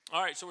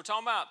All right, so we're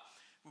talking about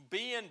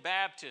being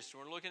Baptist.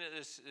 We're looking at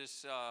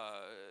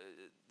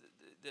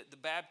the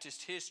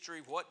Baptist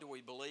history. What do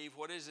we believe?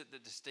 What is it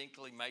that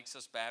distinctly makes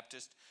us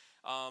Baptist?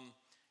 How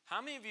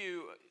many of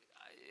you,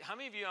 I'm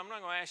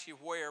not going to ask you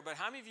where, but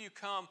how many of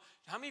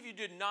you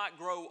did not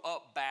grow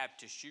up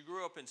Baptist? You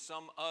grew up in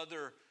some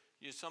other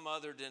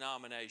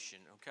denomination,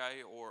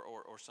 okay,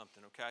 or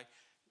something, okay?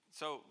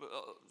 So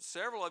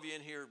several of you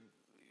in here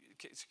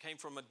came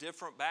from a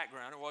different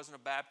background. It wasn't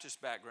a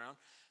Baptist background.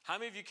 How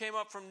many of you came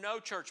up from no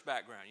church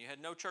background? You had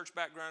no church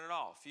background at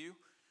all. A few?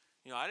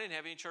 You know, I didn't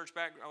have any church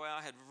background. Well,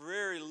 I had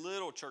very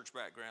little church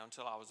background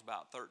until I was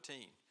about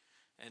 13.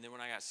 And then when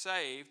I got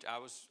saved, I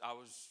was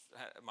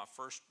my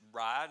first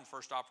ride and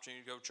first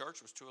opportunity to go to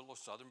church was to a little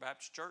Southern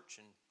Baptist church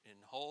in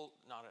Hull,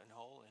 not in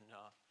Hull, in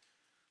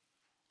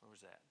where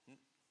was that?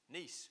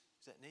 Nice.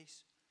 Is that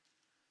Nice?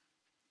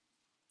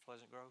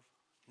 Pleasant Grove?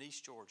 Nice,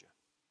 Georgia.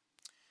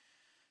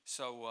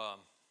 So,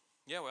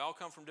 yeah, we all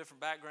come from different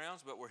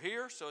backgrounds, but we're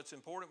here, so it's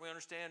important we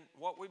understand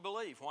what we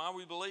believe, why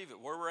we believe it,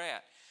 where we're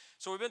at.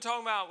 So we've been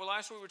talking about,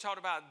 last week we talked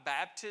about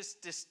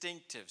Baptist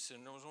distinctives,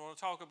 and I want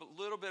to talk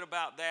a little bit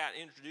about that,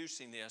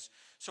 introducing this.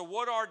 So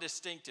what are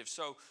distinctives?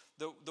 So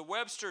the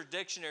Webster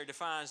Dictionary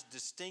defines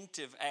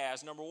distinctive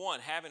as, number one,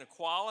 having a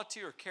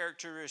quality or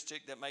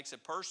characteristic that makes a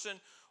person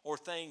or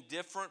thing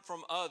different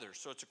from others.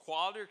 So it's a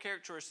quality or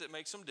characteristic that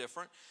makes them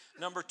different.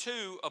 Number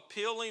two,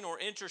 appealing or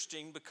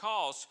interesting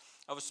because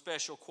of a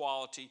special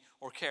quality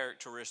or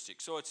characteristic.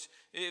 So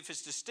if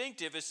it's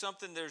distinctive, it's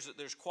something,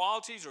 there's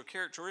qualities or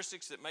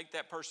characteristics that make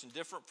that person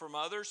different from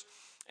others.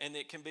 And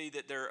it can be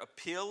that they're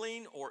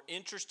appealing or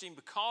interesting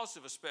because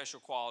of a special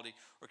quality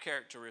or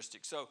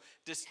characteristic. So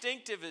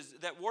distinctive is,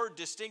 that word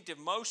distinctive,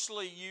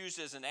 mostly used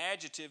as an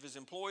adjective, is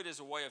employed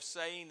as a way of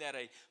saying that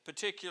a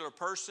particular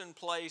person,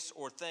 place,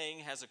 or thing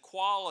has a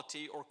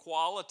quality or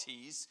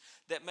qualities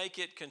that make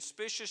it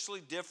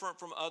conspicuously different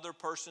from other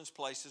persons,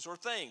 places, or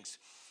things.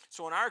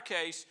 So in our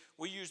case,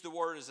 we use the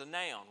word as a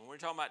noun. When we're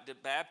talking about the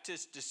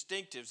Baptist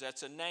distinctives,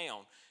 that's a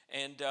noun.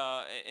 And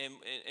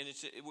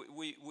it's,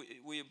 we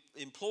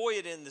employ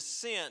it in the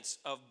sense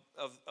of,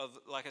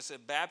 like I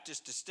said,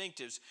 Baptist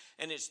distinctives.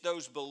 And it's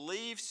those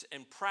beliefs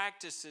and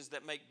practices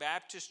that make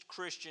Baptist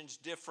Christians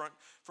different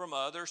from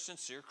other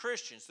sincere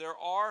Christians.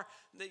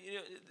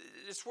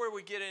 It's where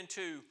we get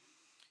into,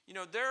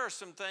 there are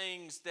some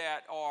things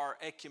that are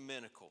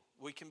ecumenical.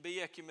 We can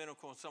be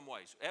ecumenical in some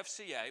ways.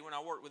 FCA, when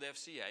I worked with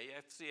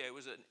FCA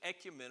was an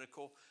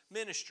ecumenical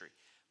ministry.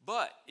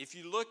 But if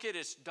you look at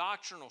its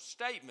doctrinal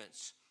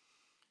statements,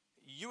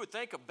 you would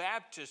think a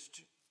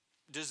Baptist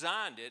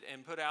designed it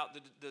and put out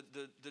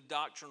the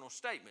doctrinal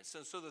statements.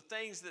 And so the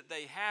things that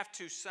they have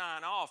to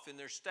sign off in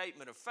their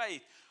statement of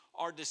faith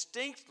are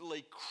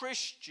distinctly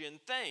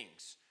Christian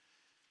things.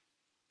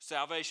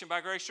 Salvation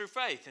by grace through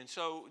faith. And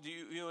so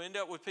you end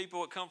up with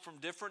people that come from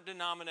different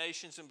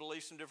denominations and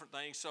beliefs in different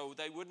things. So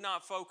they would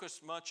not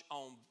focus much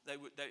on, they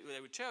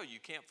would tell you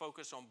can't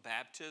focus on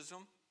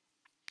baptism.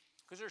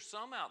 Because there's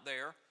some out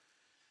there,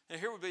 and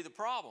here would be the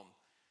problem.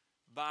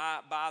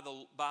 By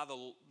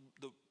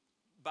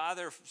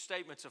their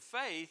statements of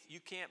faith, you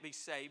can't be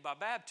saved by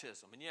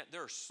baptism. And yet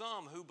there are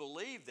some who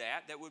believe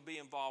that would be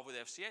involved with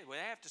FCA. Well,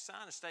 they have to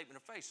sign a statement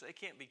of faith, so they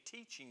can't be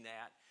teaching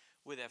that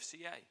with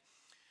FCA.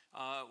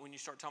 When you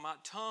start talking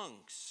about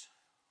tongues,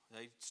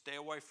 they stay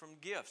away from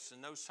gifts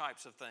and those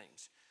types of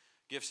things.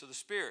 Gifts of the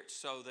Spirit,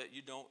 so that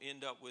you don't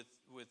end up with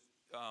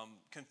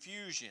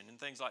confusion and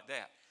things like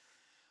that.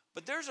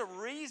 But there's a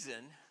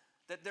reason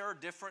that there are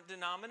different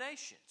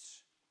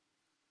denominations.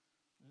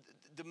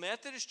 The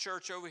Methodist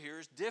church over here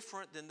is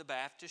different than the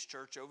Baptist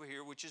church over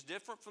here, which is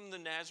different from the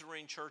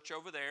Nazarene church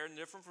over there, and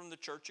different from the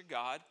Church of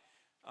God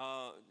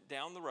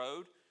down the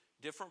road,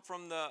 different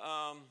from the,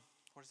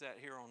 what is that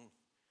here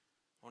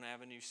on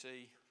Avenue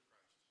C?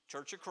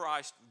 Church of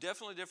Christ,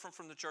 definitely different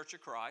from the Church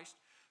of Christ.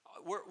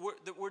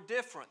 We're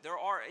different.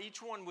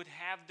 Each one would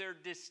have their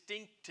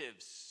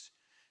distinctives.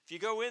 If you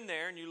go in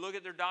there and you look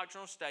at their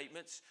doctrinal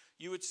statements,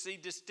 you would see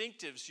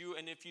distinctives.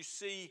 And if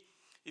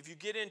you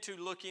get into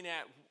looking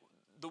at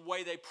the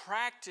way they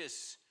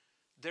practice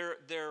their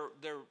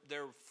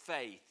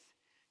faith,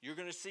 you're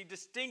going to see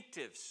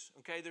distinctives.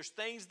 Okay, there's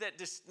things that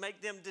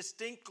make them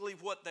distinctly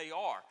what they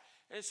are.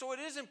 And so it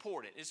is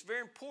important. It's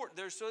very important.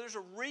 There's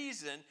a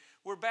reason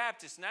we're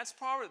Baptists. And that's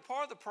part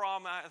of the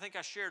problem I think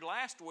I shared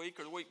last week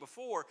or the week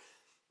before.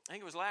 I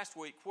think it was last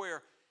week,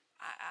 where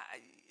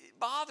it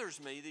bothers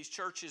me, these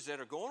churches that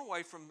are going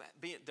away from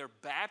being, they're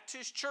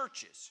Baptist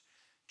churches.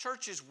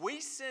 Churches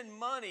we send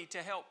money to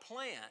help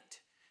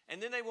plant,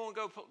 and then they want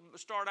to go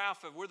start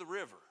off of, we're the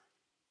river.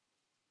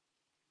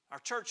 Our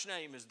church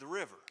name is the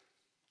river.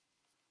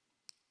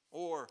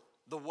 Or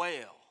the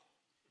well.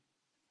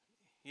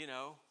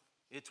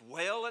 It's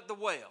well at the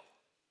well.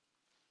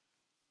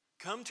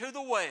 Come to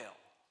the well.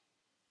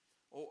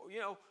 Or,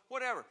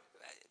 whatever.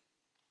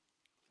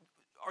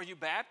 Are you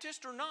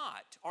Baptist or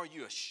not? Are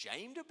you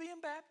ashamed of being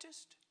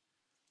Baptist?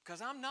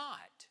 Because I'm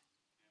not.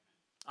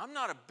 I'm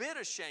not a bit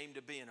ashamed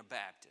of being a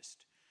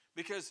Baptist.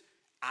 Because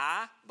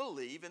I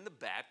believe in the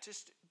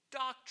Baptist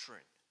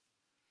doctrine.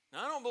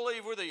 Now, I don't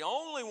believe we're the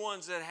only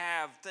ones that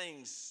have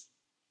things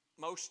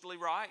mostly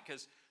right,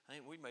 because I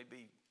think we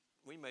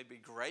may be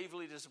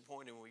gravely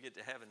disappointed when we get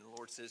to heaven and the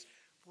Lord says,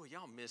 boy,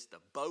 y'all missed the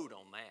boat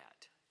on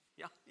that.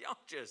 Y'all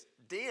just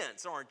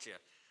dense, aren't you?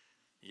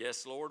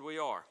 Yes, Lord, we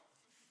are.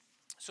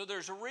 So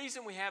there's a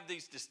reason we have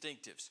these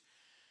distinctives.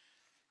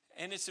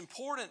 And it's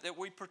important that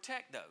we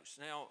protect those.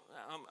 Now,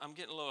 I'm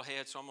getting a little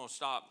ahead, so I'm going to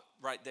stop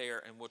right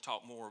there and we'll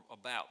talk more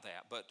about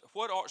that. But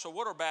what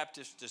are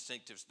Baptist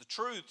distinctives? The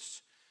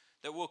truths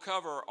that we'll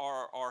cover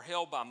are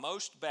held by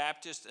most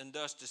Baptists and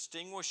thus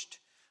distinguish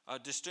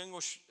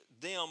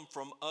them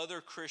from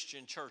other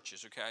Christian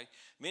churches, okay?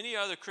 Many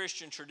other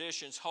Christian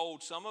traditions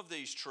hold some of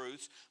these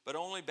truths, but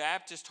only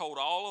Baptists hold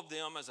all of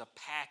them as a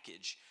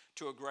package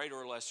to a greater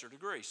or lesser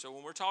degree. So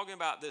when we're talking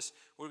about this,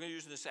 we're going to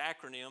use this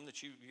acronym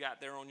that you got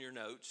there on your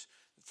notes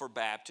for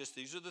Baptists.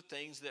 These are the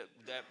things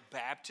that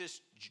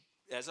Baptists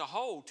as a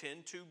whole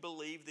tend to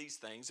believe these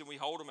things, and we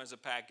hold them as a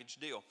package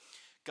deal.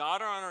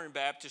 God-honoring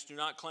Baptists do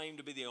not claim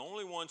to be the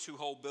only ones who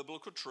hold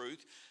biblical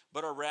truth,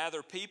 but are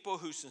rather people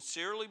who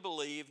sincerely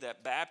believe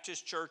that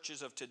Baptist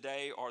churches of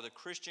today are the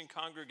Christian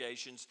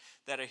congregations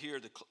that adhere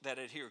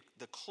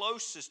the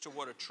closest to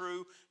what a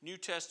true New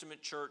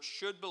Testament church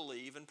should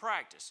believe and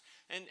practice.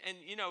 And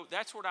you know,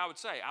 that's what I would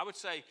say. I would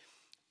say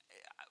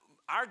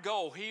our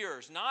goal here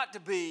is not to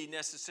be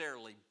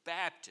necessarily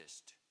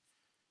Baptist.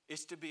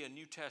 It's to be a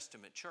New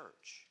Testament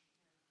church.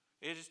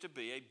 It is to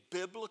be a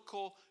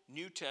biblical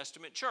New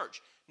Testament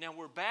church. Now,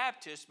 we're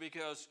Baptists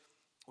because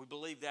we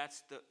believe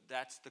that's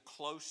the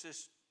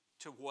closest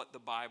to what the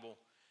Bible,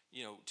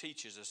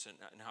 teaches us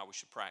and how we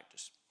should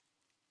practice.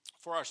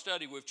 For our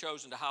study, we've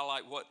chosen to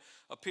highlight what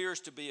appears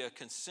to be a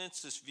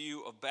consensus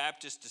view of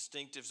Baptist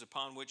distinctives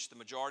upon which the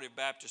majority of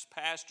Baptist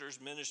pastors,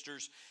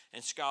 ministers,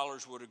 and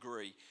scholars would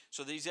agree.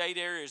 So these 8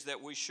 areas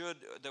that we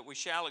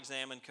shall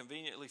examine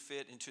conveniently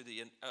fit into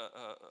the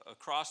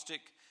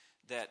acrostic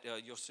that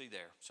you'll see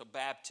there. So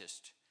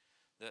Baptist,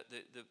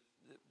 the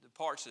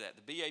parts of that,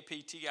 the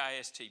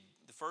B-A-P-T-I-S-T.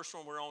 The first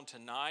one we're on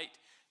tonight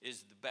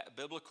is the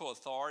biblical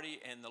authority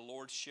and the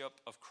lordship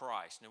of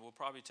Christ. Now, it will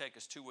probably take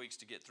us 2 weeks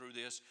to get through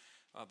this,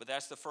 but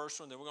that's the first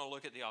one. Then we're going to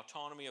look at the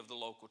autonomy of the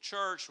local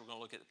church. We're going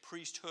to look at the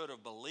priesthood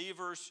of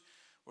believers.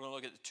 We're going to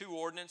look at the 2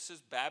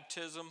 ordinances,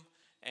 baptism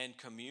and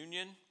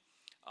communion.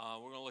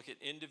 We're going to look at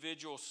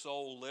individual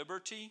soul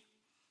liberty,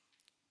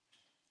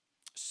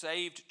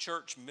 saved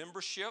church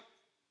membership,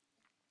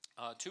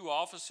 2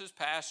 offices,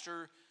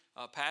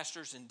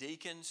 pastors and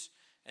deacons,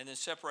 and then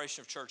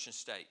separation of church and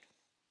state.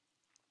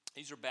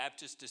 These are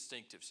Baptist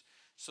distinctives.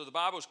 So the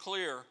Bible is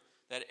clear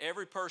that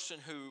every person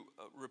who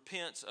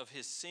repents of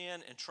his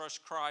sin and trusts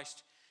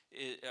Christ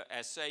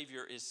as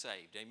Savior is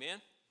saved.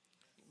 Amen?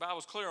 The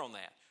Bible's clear on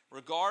that,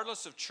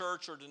 regardless of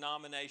church or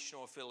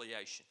denominational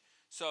affiliation.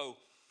 So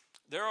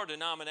there are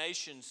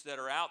denominations that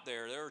are out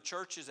there. There are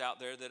churches out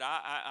there that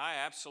I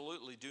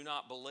absolutely do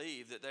not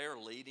believe that they are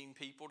leading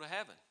people to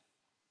heaven.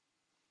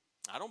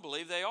 I don't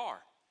believe they are.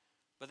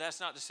 But that's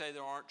not to say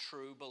there aren't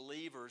true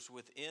believers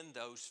within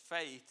those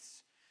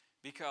faiths,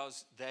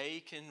 because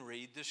they can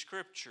read the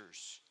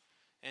Scriptures.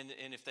 And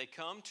if they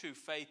come to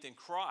faith in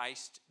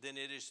Christ, then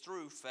it is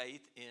through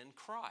faith in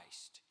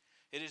Christ.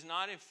 It is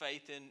not in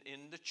faith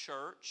in the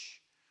church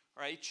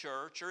or a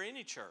church or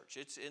any church.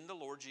 It's in the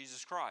Lord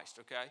Jesus Christ,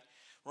 okay?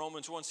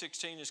 Romans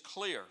 1:16 is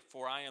clear.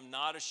 For I am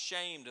not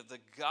ashamed of the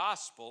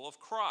gospel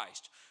of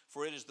Christ,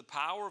 for it is the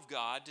power of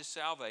God to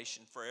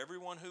salvation for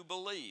everyone who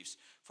believes,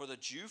 for the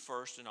Jew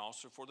first and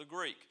also for the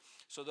Greek.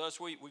 So thus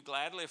we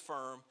gladly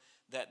affirm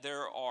that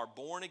there are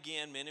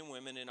born-again men and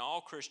women in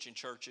all Christian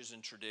churches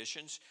and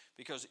traditions,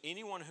 because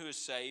anyone who is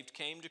saved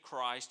came to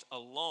Christ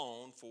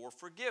alone for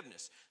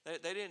forgiveness.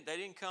 They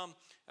didn't come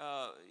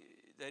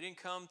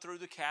through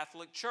the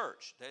Catholic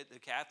Church. The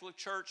Catholic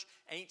Church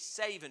ain't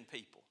saving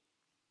people.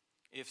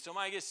 If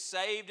somebody gets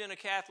saved in a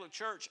Catholic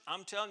church,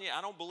 I'm telling you, I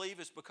don't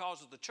believe it's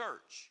because of the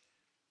church.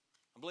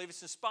 I believe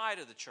it's in spite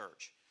of the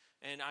church.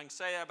 And I can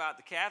say that about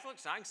the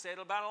Catholics. I can say it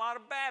about a lot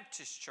of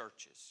Baptist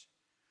churches.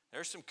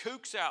 There's some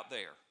kooks out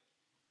there.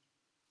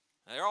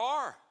 There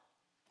are.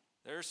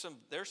 There's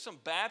some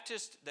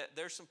Baptist,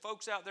 there's some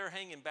folks out there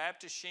hanging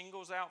Baptist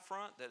shingles out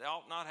front that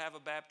ought not have a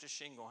Baptist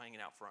shingle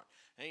hanging out front.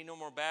 There ain't no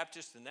more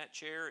Baptist than that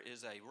chair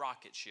is a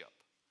rocket ship.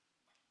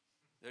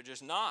 They're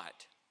just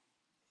not.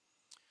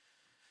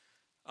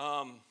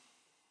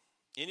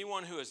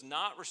 Anyone who has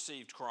not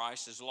received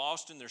Christ is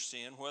lost in their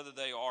sin, whether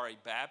they are a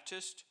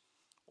Baptist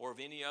or of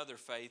any other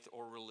faith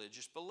or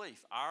religious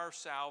belief. Our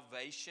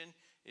salvation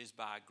is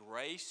by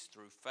grace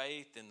through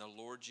faith in the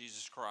Lord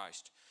Jesus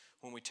Christ.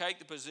 When we take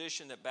the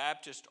position that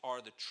Baptists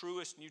are the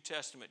truest New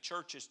Testament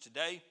churches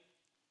today,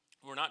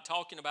 we're not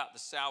talking about the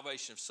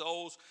salvation of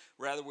souls.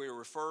 Rather, we're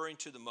referring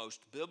to the most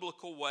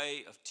biblical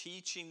way of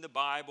teaching the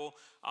Bible,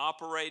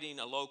 operating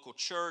a local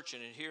church,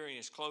 and adhering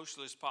as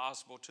closely as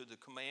possible to the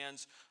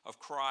commands of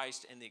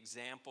Christ and the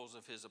examples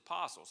of his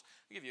apostles.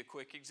 I'll give you a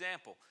quick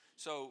example.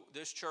 So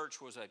this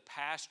church was a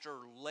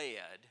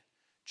pastor-led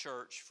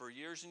church for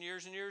years and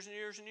years and years and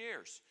years and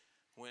years.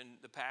 When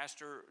the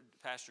Pastor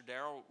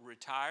Darrell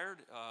retired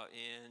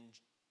in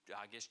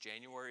I guess,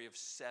 January of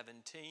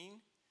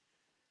 17,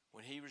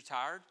 when he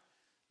retired,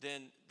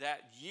 then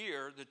that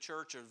year, the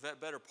church, or the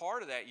better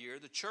part of that year,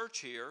 the church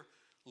here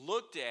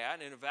looked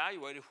at and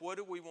evaluated, what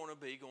do we want to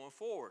be going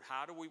forward?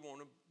 How do we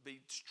want to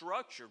be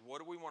structured? What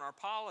do we want our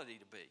polity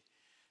to be?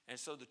 And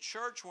so the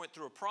church went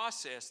through a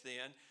process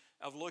then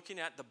of looking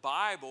at the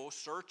Bible,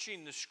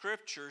 searching the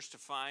scriptures to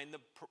find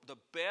the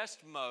best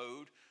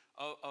mode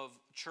of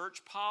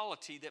church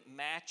polity that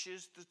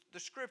matches the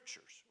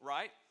scriptures,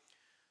 right?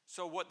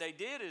 So what they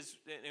did is,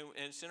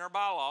 and it's in our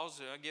bylaws,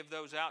 I give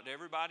those out to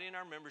everybody in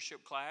our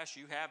membership class.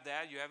 You have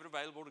that. You have it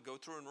available to go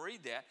through and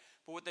read that.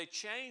 But what they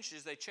changed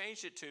is they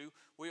changed it to,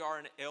 we are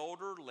an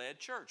elder-led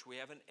church. We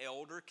have an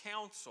elder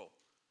council.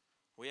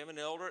 We have an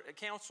elder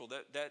council.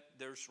 That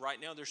there's right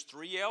now there's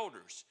 3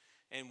 elders.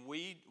 And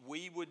we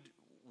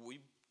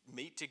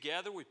meet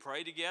together, we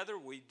pray together,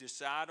 we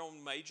decide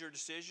on major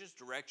decisions,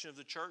 direction of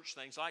the church,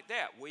 things like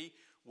that. We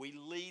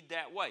lead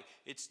that way.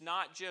 It's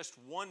not just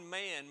one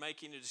man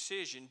making a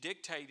decision,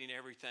 dictating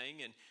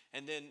everything,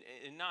 and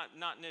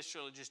not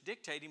necessarily just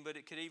dictating, but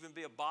it could even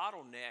be a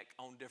bottleneck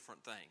on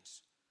different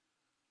things.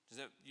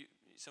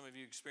 Some of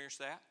you experience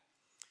that?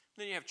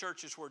 Then you have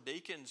churches where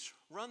deacons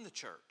run the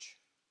church.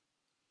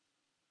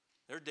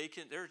 There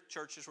are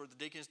churches where the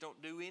deacons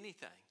don't do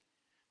anything.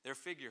 They're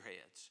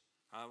figureheads.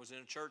 I was in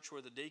a church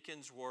where the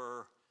deacons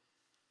were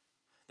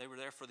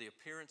there for the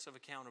appearance of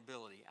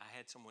accountability. I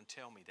had someone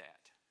tell me that.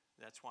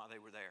 That's why they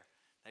were there.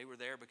 They were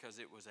there because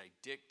it was a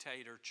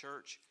dictator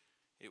church.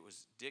 It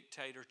was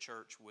dictator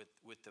church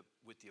with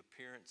the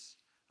appearance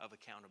of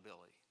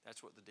accountability.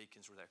 That's what the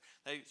deacons were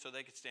there. So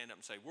they could stand up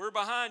and say, "We're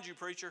behind you,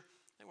 preacher."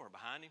 They weren't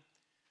behind him.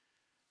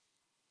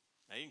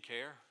 They didn't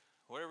care.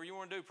 Whatever you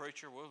want to do,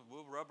 preacher,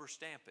 we'll rubber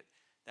stamp it.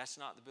 That's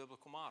not the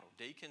biblical model.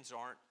 Deacons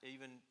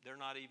they're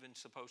not even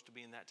supposed to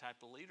be in that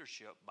type of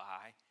leadership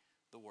by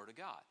the Word of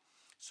God.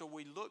 So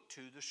we look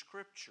to the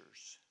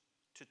Scriptures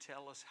to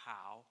tell us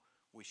how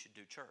we should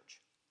do church.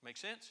 Make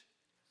sense?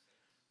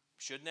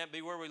 Shouldn't that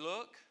be where we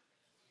look?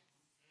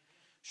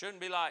 Shouldn't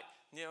be like,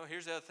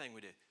 here's the other thing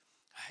we do.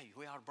 Hey,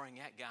 we ought to bring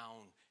that guy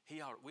on.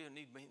 We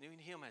need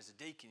him as a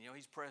deacon.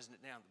 He's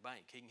president down at the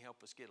bank. He can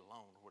help us get a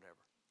loan or whatever.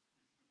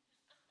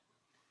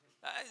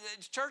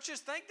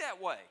 Churches think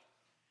that way.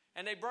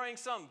 And they bring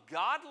some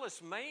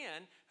godless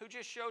man who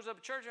just shows up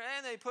at church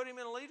and they put him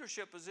in a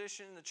leadership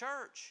position in the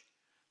church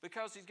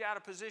because he's got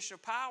a position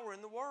of power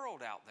in the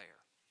world out there.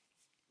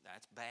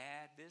 That's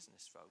bad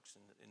business, folks,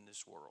 in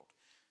this world,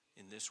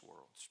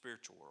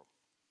 spiritual world.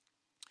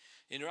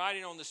 In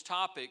writing on this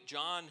topic,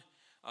 John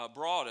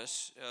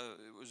Broadus,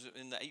 it was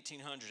in the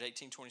 1800s,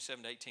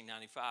 1827 to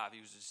 1895.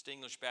 He was a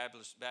distinguished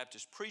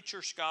Baptist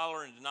preacher,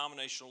 scholar, and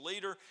denominational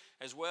leader,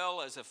 as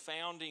well as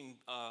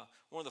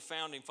one of the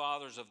founding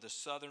fathers of the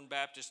Southern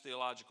Baptist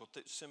Theological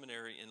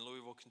Seminary in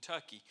Louisville,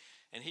 Kentucky.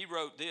 And he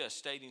wrote this,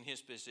 stating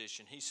his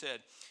position. He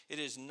said, "It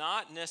is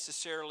not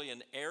necessarily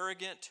an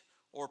arrogant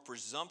or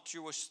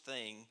presumptuous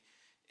thing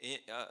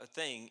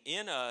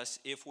in us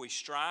if we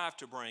strive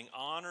to bring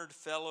honored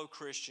fellow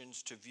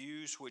Christians to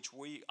views which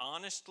we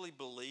honestly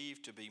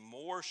believe to be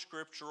more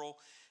scriptural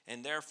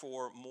and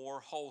therefore more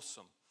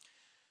wholesome."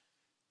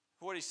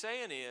 What he's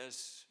saying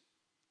is,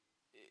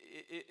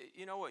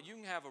 you know what, you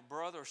can have a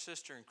brother or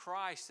sister in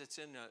Christ that's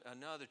in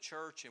another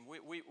church, and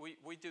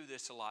we do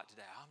this a lot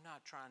today. I'm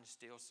not trying to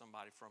steal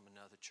somebody from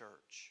another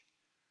church.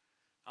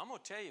 I'm going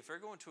to tell you, if they're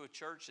going to a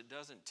church that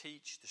doesn't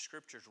teach the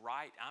scriptures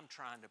right, I'm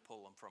trying to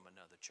pull them from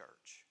another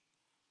church.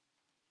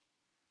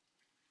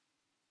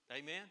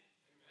 Amen?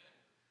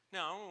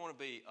 Now, I don't want to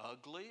be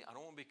ugly. I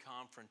don't want to be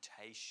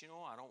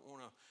confrontational. I don't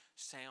want to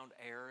sound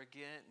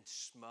arrogant and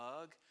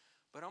smug.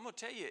 But I'm going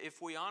to tell you,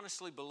 if we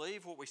honestly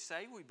believe what we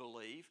say we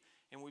believe,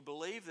 and we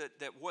believe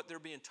that what they're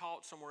being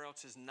taught somewhere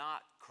else is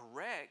not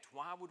correct,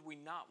 why would we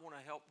not want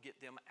to help get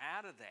them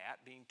out of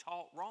that being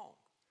taught wrong?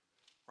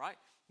 Right?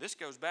 This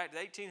goes back to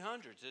the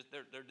 1800s.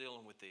 They're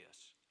dealing with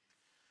this.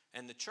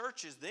 And the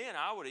churches then,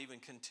 I would even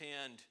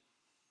contend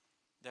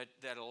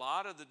that a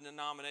lot of the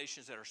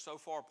denominations that are so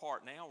far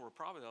apart now were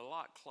probably a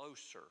lot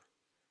closer.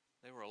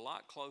 They were a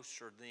lot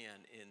closer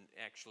then in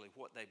actually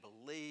what they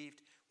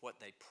believed, what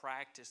they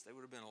practiced. They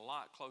would have been a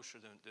lot closer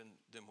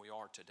than we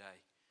are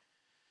today.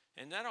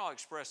 And that ought to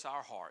express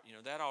our heart.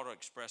 That ought to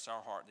express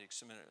our heart, the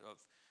excitement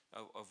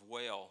of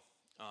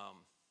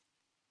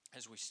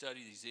as we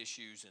study these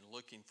issues and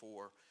looking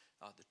for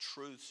the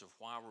truths of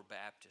why we're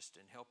Baptist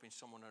and helping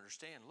someone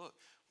understand, look,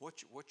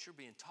 what you're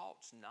being taught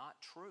is not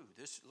true.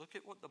 Look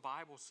at what the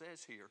Bible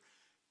says here.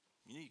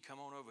 You need to come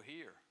on over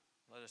here.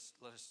 Let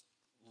us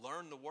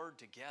learn the Word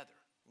together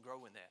and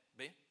grow in that.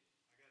 Ben?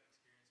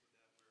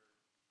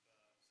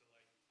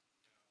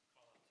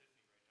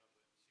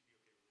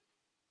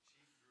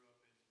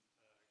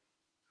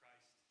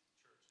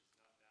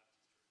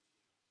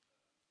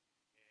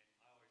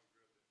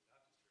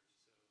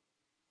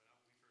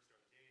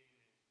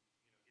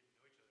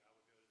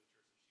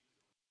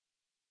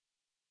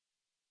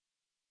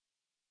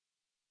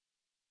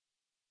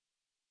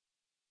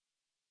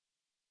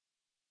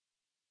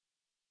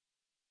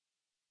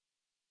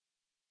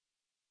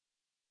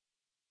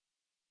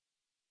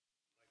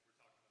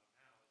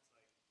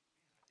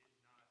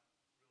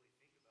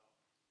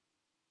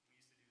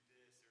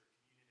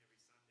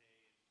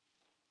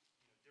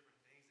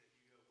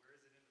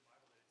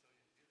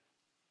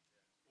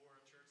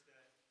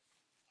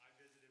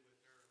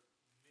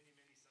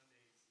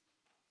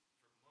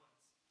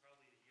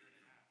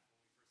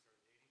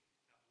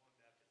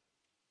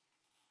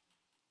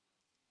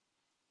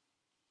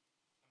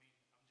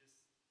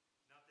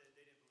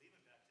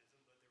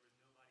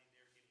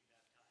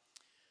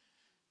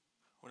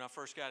 when I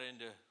first got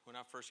into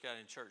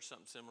church,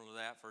 something similar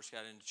to that. First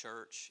got into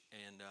church,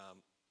 and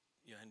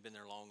hadn't been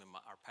there long, and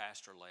our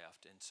pastor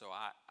left, and so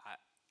I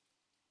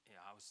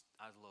was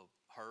a little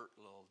hurt,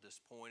 a little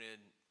disappointed,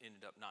 and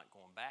ended up not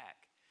going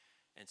back.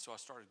 And so I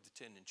started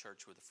attending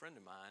church with a friend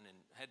of mine, and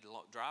had to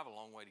drive a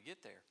long way to get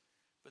there.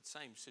 But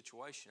same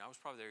situation. I was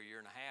probably there a year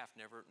and a half.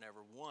 Never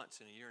once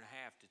in a year and a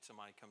half did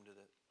somebody come to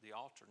the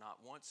altar. Not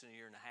once in a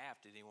year and a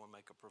half did anyone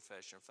make a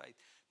profession of faith.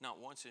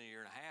 Not once in a year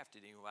and a half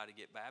did anybody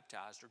get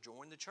baptized or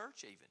join the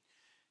church even.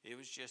 It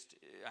was just,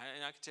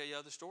 and I can tell you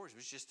other stories,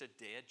 it was just a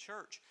dead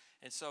church.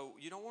 And so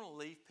you don't want to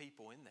leave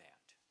people in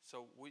that.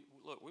 So we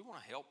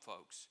want to help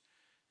folks.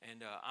 And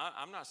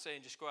I'm not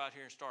saying just go out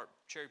here and start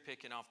cherry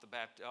picking off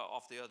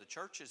the other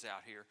churches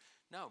out here.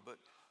 No,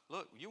 but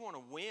look, you want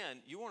to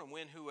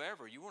win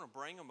whoever. You want to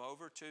bring them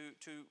over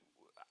to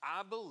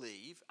I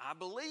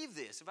believe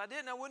this. If I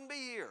didn't, I wouldn't be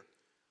here.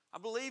 I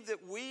believe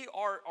that we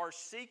are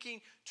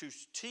seeking to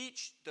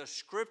teach the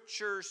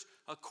Scriptures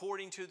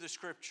according to the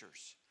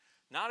Scriptures,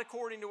 not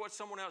according to what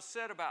someone else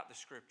said about the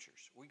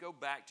Scriptures. We go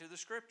back to the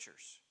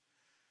Scriptures.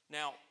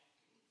 Now,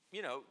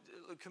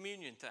 the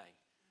communion thing.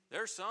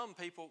 There are some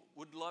people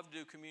would love to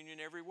do communion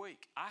every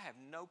week. I have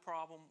no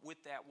problem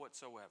with that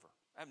whatsoever.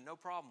 I have no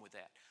problem with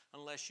that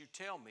unless you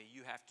tell me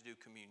you have to do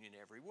communion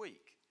every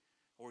week,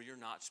 or you're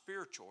not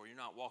spiritual, or you're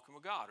not walking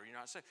with God, or you're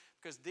not saved,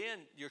 because then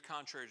you're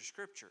contrary to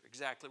Scripture,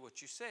 exactly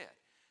what you said.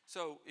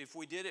 So if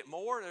we did it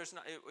more,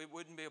 it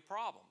wouldn't be a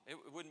problem. It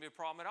wouldn't be a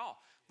problem at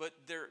all. But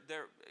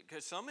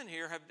because some in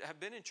here have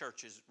been in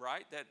churches,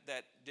 right,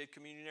 that did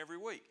communion every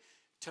week.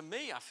 To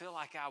me, I feel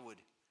like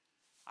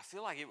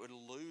it would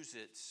lose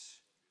its.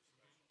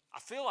 I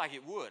feel like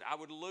it would.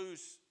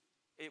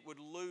 It would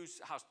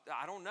lose.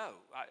 I don't know.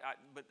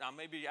 But I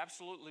may be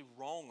absolutely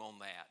wrong on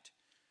that.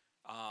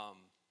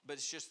 But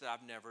it's just that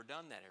I've never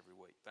done that every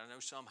week. But I know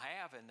some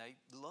have, and they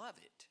love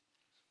it.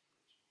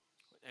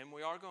 And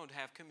we are going to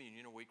have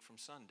communion a week from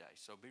Sunday.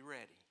 So be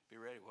ready. Be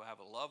ready. We'll have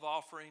a love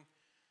offering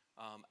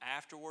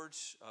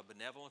afterwards, a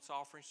benevolence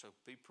offering. So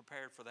be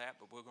prepared for that.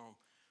 But we're going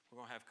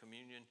to have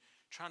communion.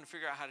 Trying to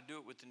figure out how to do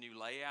it with the new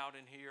layout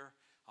in here.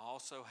 I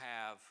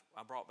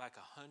brought back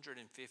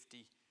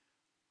 150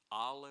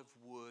 olive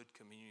wood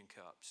communion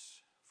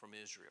cups from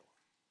Israel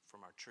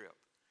from our trip.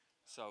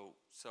 So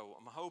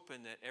I'm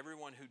hoping that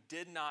everyone who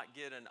did not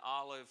get an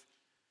olive,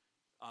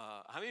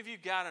 how many of you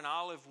got an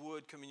olive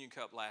wood communion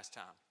cup last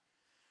time?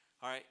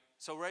 All right,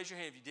 so raise your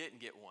hand if you didn't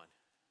get one.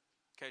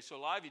 Okay, so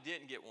a lot of you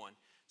didn't get one.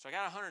 So I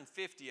got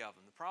 150 of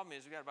them. The problem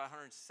is we got about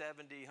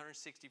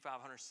 165,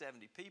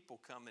 170 people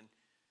coming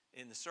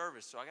in the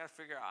service. So I got to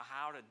figure out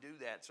how to do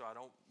that so I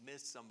don't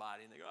miss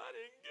somebody and they go, I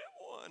didn't get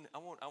one.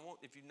 I want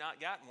if you've not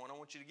gotten one, I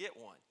want you to get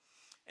one.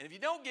 And if you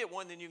don't get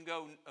one, then you can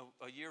go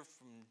a year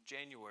from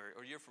January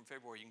or a year from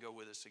February, you can go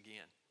with us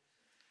again.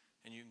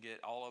 And you can get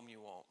all of them you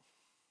want.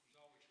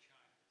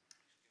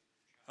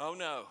 Oh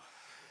no.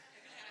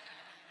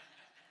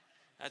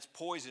 That's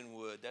poison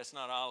wood. That's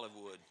not olive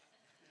wood.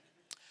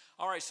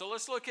 All right, so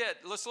let's look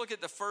at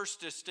the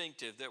first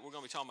distinctive that we're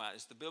going to be talking about.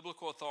 It's the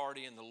biblical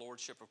authority and the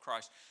lordship of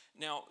Christ.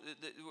 Now,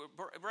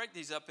 break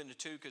these up into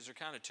two because they're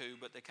kind of two,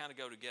 but they kind of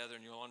go together,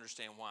 and you'll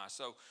understand why.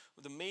 So,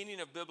 the meaning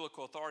of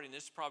biblical authority, and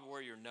this is probably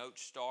where your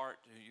notes start.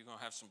 You're going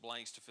to have some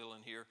blanks to fill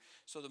in here.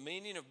 So, the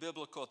meaning of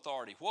biblical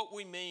authority. What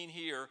we mean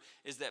here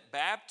is that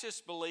Baptists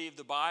believe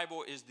the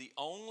Bible is the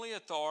only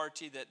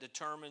authority that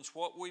determines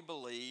what we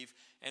believe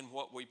and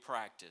what we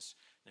practice.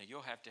 Now,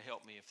 you'll have to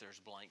help me if there's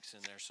blanks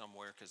in there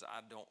somewhere because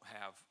I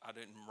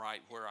didn't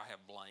write where I have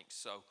blanks.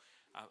 So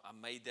I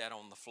made that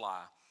on the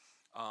fly.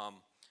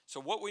 So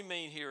what we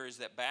mean here is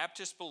that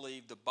Baptists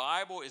believe the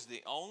Bible is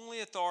the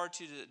only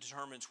authority that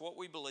determines what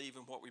we believe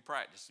and what we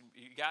practice.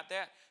 You got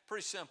that?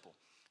 Pretty simple.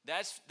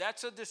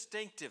 That's a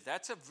distinctive.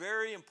 That's a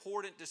very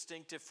important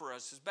distinctive for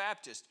us as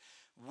Baptists.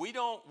 We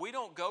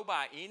don't go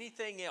by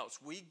anything else.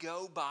 We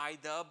go by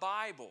the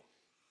Bible.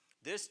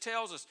 This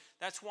tells us,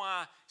 that's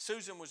why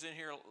Susan was in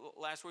here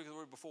last week or the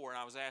week before, and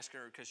I was asking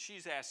her, because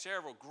she's asked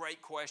several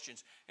great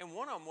questions, and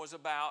one of them was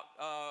about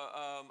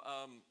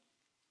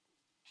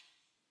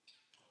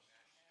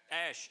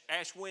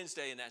Ash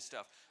Wednesday and that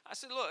stuff. I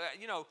said, look,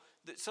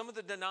 some of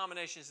the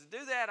denominations that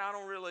do that,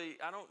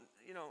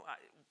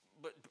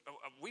 but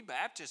we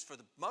Baptists, for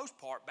the most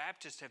part,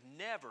 Baptists have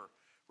never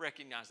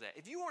recognize that.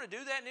 If you want to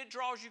do that and it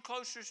draws you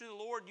closer to the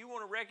Lord, you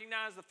want to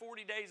recognize the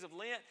 40 days of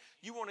Lent,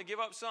 you want to give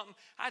up something,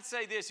 I'd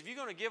say this, if you're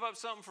going to give up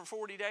something for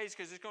 40 days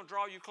because it's going to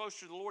draw you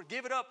closer to the Lord,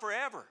 give it up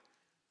forever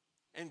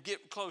and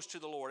get close to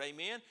the Lord.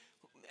 Amen?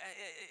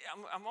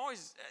 I'm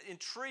always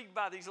intrigued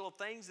by these little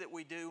things that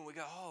we do and we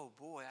go, oh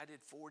boy, I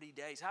did 40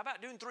 days. How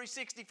about doing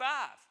 365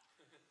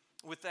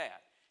 with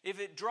that?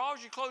 If it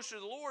draws you closer to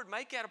the Lord,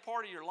 make that a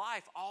part of your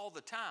life all the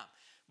time.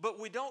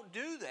 But we don't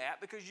do that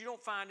because you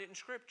don't find it in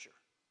Scripture.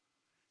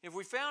 If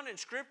we found in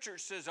Scripture,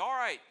 it says, all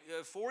right,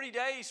 40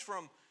 days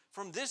from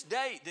this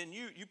date, then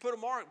you put a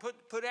mark,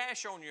 put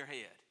ash on your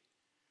head.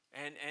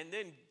 And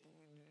then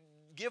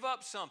give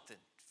up something.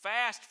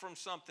 Fast from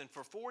something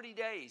for 40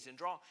 days and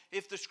draw.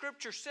 If the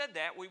Scripture said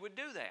that, we would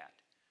do that.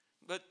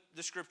 but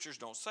the scriptures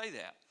don't say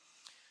that.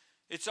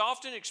 It's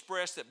often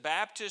expressed that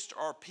Baptists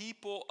are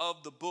people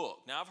of the book.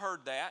 Now, I've heard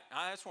that.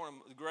 That's one of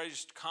the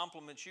greatest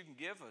compliments you can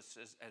give us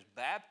as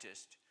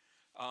Baptists.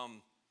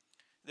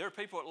 There are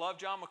people that love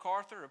John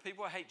MacArthur, there are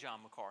people that hate John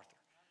MacArthur.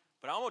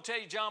 But I'm going to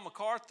tell you, John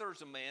MacArthur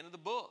is a man of the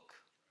book.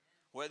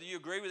 Whether you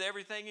agree with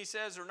everything he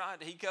says or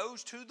not, he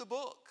goes to the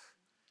book.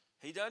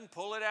 He doesn't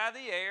pull it out of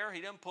the air.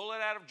 He doesn't pull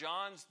it out of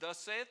John's, thus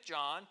saith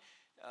John.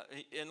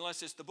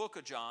 Unless it's the book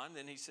of John,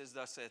 then he says,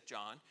 thus saith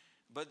John.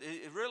 But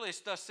it really is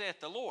thus saith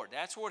the Lord.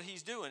 That's what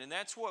he's doing, and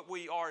that's what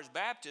we are as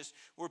Baptists.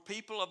 We're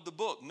people of the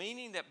book,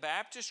 meaning that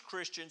Baptist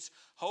Christians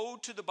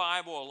hold to the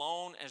Bible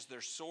alone as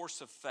their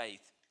source of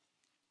faith.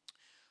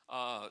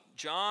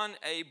 John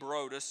A.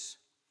 Broadus,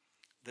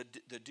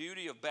 the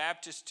duty of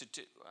Baptists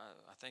to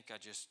I think I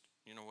just,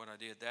 you know what I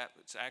did? That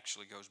it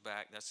actually goes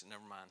back. That's,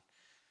 never mind.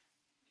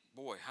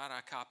 Boy, how did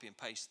I copy and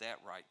paste that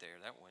right there?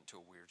 That went to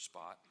a weird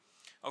spot.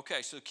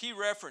 Okay, so the key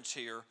reference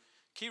here,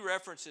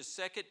 is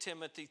 2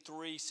 Timothy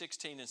 3,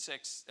 16 and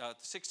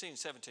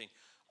 17.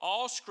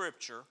 All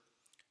Scripture,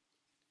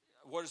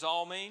 what does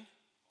all mean?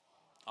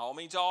 All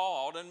means all.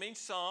 All doesn't mean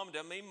some,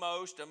 doesn't mean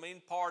most, doesn't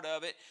mean part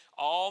of it.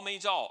 All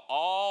means all.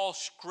 All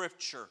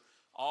Scripture.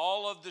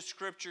 All of the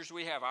Scriptures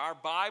we have. Our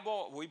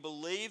Bible, we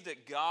believe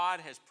that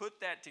God has put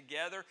that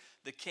together.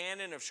 The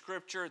canon of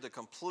Scripture, the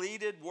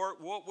completed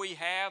work, what we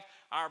have.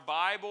 Our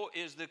Bible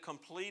is the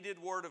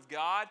completed Word of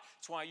God.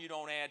 That's why you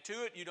don't add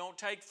to it, you don't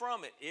take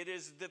from it. It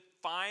is the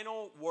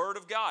final Word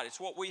of God. It's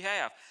what we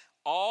have.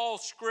 All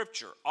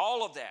Scripture,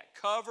 all of that,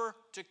 cover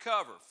to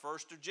cover.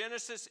 First of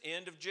Genesis,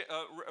 end of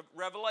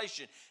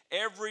Revelation.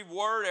 Every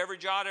word, every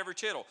jot, every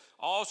tittle.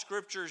 All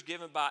Scripture is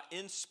given by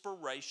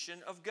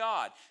inspiration of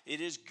God.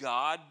 It is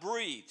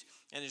God-breathed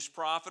and is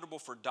profitable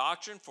for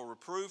doctrine, for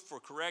reproof, for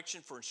correction,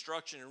 for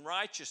instruction in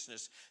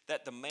righteousness,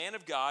 that the man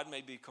of God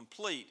may be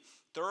complete,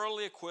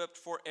 thoroughly equipped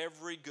for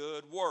every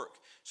good work.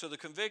 So the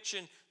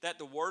conviction that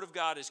the Word of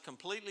God is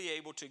completely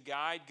able to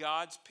guide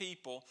God's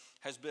people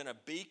has been a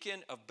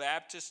beacon of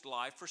Baptist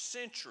life for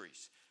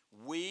centuries.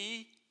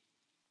 We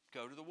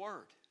go to the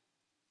Word,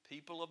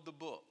 people of the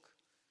book.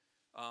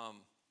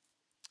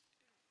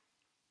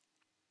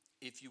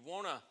 If you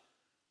want to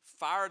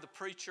fire the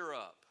preacher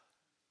up,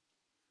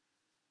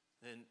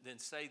 then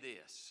say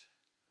this.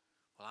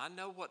 Well, I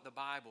know what the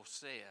Bible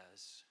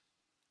says,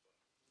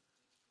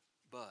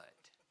 but...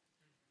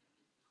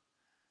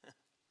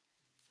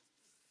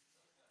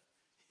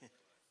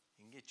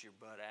 Get your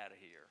butt out of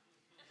here.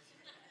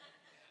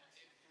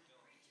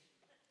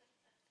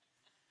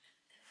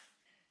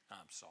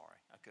 I'm sorry.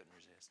 I couldn't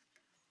resist.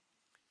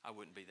 I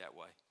wouldn't be that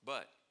way.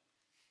 But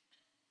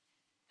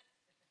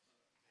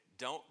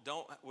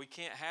we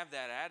can't have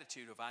that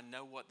attitude of I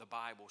know what the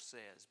Bible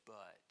says,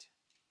 but.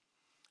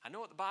 I know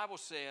what the Bible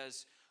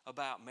says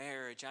about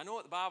marriage. I know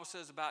what the Bible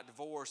says about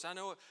divorce. I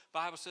know what the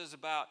Bible says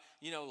about,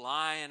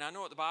 lying. I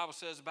know what the Bible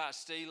says about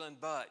stealing,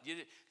 but.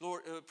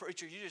 Lord,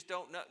 preacher, you just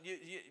don't know.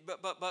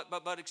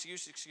 But,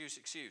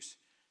 excuse.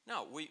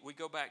 No, we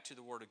go back to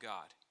the Word of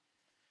God.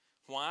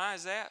 Why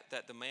is that?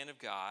 That the man of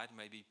God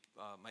may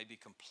be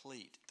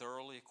complete,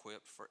 thoroughly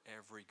equipped for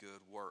every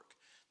good work.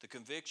 The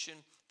conviction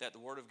that the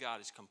Word of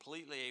God is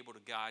completely able to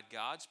guide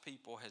God's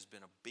people has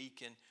been a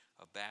beacon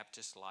of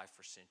Baptist life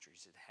for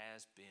centuries. It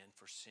has been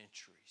for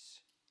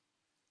centuries.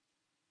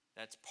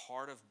 That's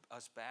part of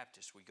us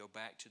Baptists. We go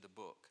back to the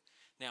book.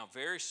 Now,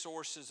 various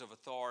sources of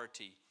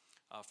authority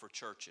for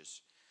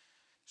churches.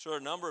 So there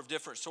are a number of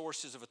different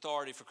sources of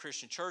authority for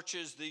Christian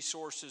churches. These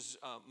sources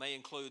may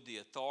include the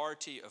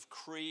authority of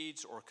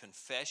creeds or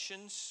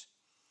confessions.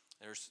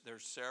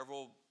 There's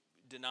several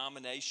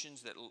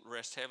denominations that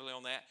rest heavily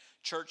on that.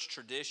 Church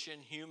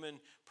tradition, human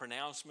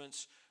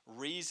pronouncements,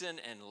 reason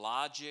and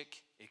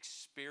logic,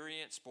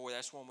 experience. Boy,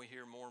 that's one we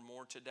hear more and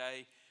more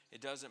today. It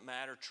doesn't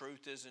matter.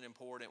 Truth isn't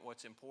important.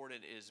 What's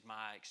important is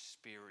my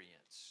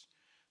experience.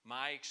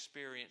 My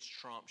experience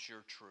trumps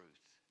your truth.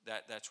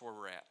 That's where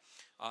we're at.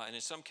 And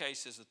in some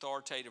cases,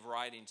 authoritative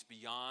writings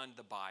beyond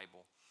the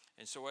Bible.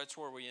 And so that's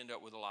where we end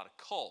up with a lot of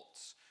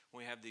cults.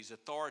 We have these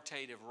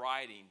authoritative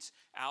writings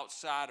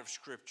outside of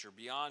Scripture,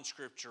 beyond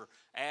Scripture,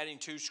 adding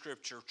to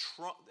Scripture,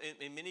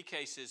 in many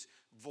cases,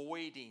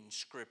 voiding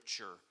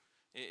Scripture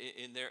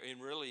in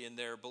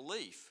their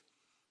belief.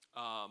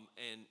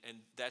 And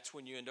that's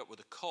when you end up with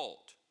a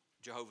cult.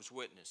 Jehovah's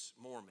Witness,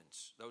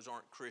 Mormons. Those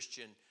aren't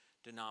Christian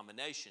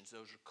denominations.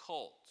 Those are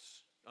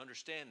cults.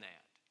 Understand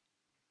that.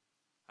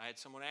 I had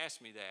someone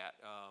ask me that.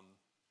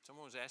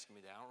 Someone was asking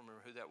me that. I don't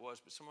remember who that was,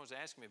 but someone was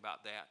asking me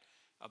about that,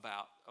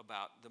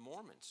 about the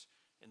Mormons.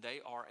 And they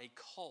are a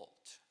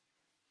cult.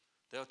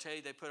 They'll tell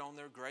you they put on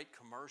their great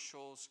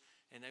commercials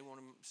and they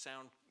want to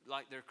sound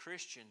like they're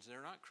Christians.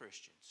 They're not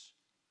Christians.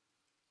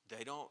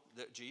 They don't.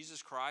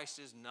 Jesus Christ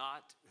is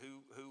not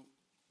who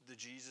the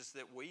Jesus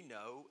that we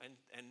know,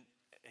 and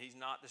He's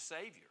not the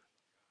Savior.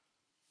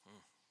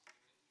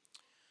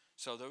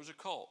 So those are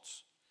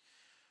cults.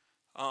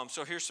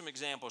 So here's some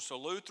examples. So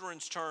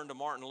Lutherans turn to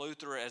Martin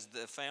Luther as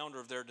the founder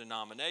of their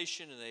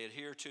denomination, and they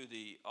adhere to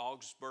the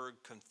Augsburg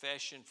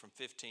Confession from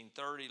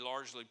 1530,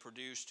 largely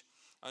produced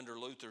under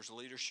Luther's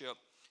leadership.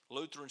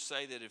 Lutherans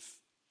say that if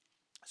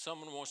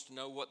someone wants to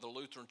know what the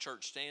Lutheran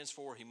Church stands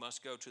for, he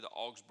must go to the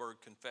Augsburg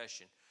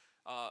Confession.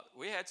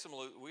 We got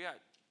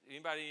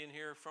anybody in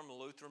here from a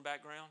Lutheran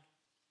background?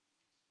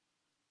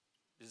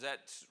 Does that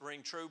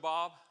ring true,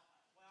 Bob?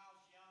 When I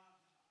was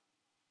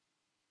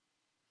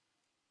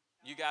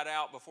young. You got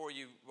out before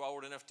you were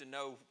old enough to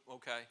know,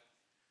 okay.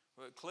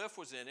 Well, Cliff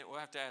was in it. We'll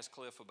have to ask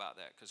Cliff about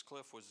that because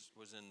Cliff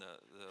was in the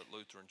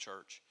Lutheran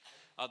Church.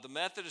 The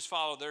Methodists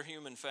followed their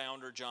human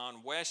founder,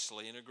 John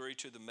Wesley, and agreed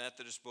to the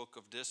Methodist Book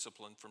of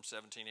Discipline from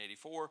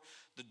 1784.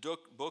 The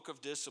Book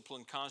of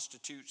Discipline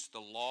constitutes the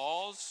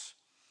laws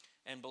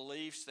and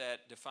beliefs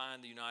that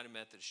define the United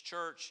Methodist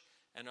Church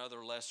and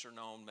other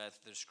lesser-known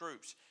Methodist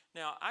groups.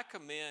 Now, I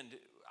commend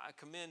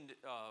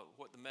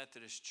what the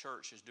Methodist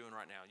Church is doing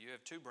right now. You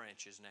have two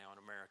branches now in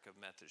America of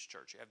Methodist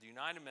Church. You have the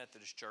United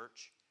Methodist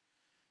Church,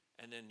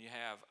 and then you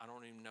have, I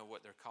don't even know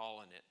what they're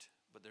calling it,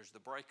 but there's the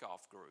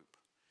Breakoff Group.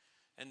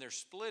 And they're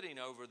splitting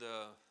over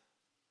the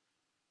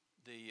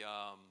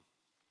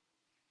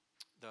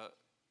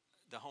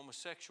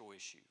homosexual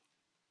issue,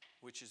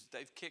 which is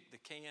they've kicked the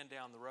can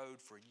down the road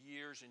for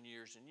years and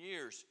years and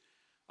years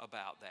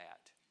about that.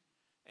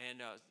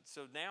 And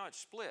so now it's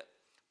split.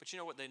 But you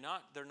know what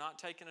they're not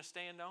taking a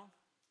stand on?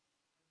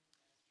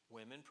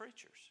 Women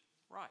preachers.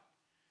 Right.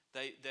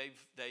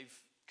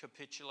 They've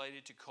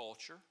capitulated to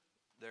culture.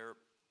 They're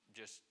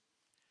just,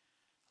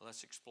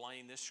 let's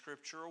explain this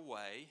scripture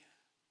away,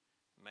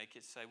 make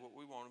it say what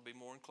we want to be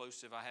more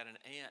inclusive. I had a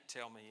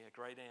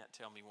great aunt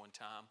tell me one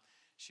time,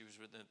 she was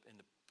in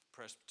the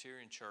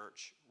Presbyterian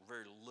church,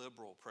 very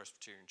liberal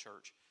Presbyterian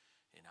church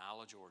in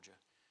Isla, Georgia,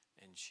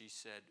 and she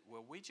said,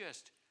 well, we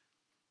just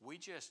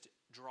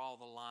draw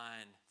the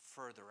line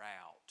further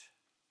out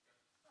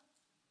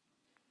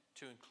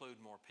to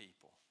include more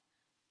people.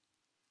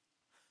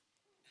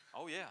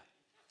 Oh, yeah.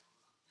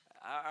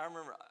 I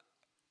remember,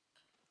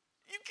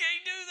 you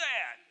can't do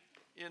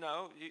that, you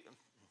know.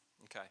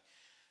 Okay.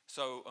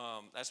 So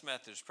that's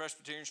Methodist.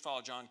 Presbyterians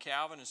follow John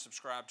Calvin and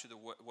subscribe to the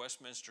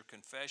Westminster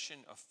Confession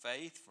of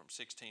Faith from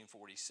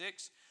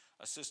 1646,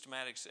 a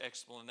systematic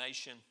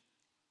explanation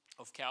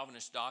of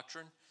Calvinist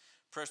doctrine.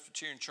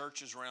 Presbyterian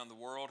churches around the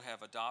world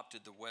have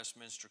adopted the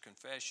Westminster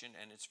Confession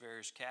and its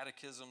various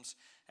catechisms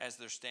as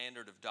their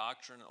standard of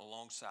doctrine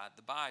alongside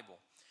the Bible.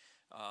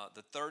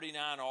 The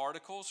 39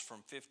 articles from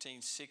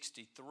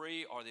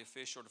 1563 are the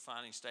official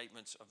defining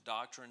statements of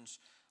doctrines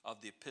of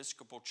the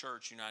Episcopal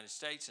Church, United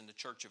States, and the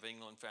Church of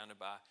England, founded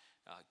by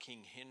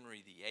King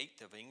Henry VIII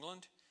of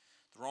England.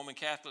 The Roman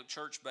Catholic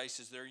Church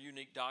bases their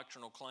unique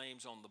doctrinal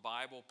claims on the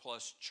Bible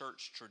plus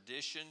church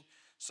tradition,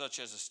 such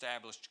as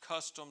established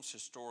customs,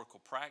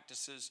 historical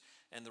practices,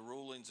 and the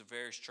rulings of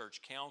various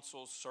church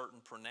councils, certain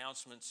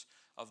pronouncements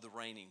of the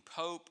reigning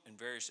pope, and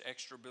various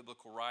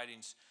extra-biblical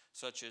writings,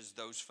 such as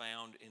those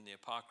found in the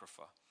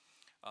Apocrypha.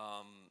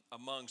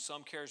 Among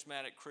some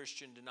charismatic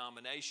Christian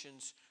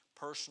denominations,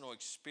 personal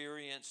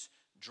experience,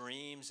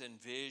 dreams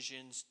and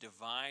visions,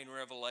 divine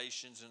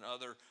revelations, and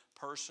other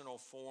personal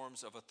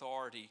forms of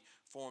authority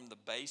form the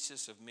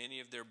basis of many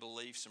of their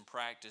beliefs and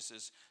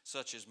practices,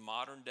 such as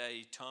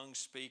modern-day tongue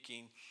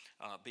speaking,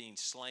 being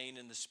slain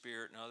in the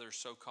Spirit, and other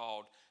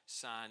so-called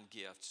sign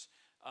gifts.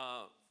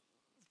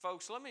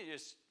 Folks, let me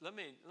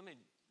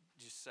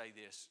just say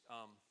this.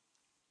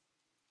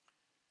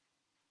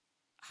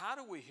 How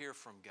do we hear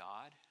from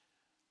God?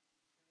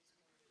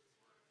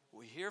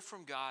 We hear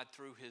from God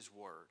through His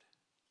Word.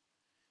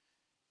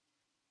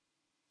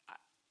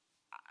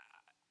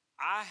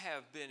 I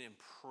have been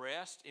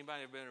impressed.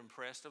 Anybody have been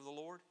impressed of the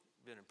Lord?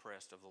 Been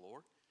impressed of the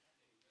Lord?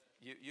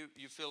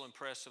 You feel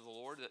impressed of the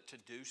Lord to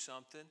do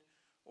something,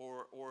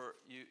 or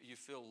you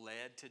feel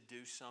led to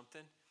do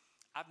something.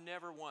 I've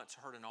never once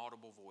heard an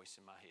audible voice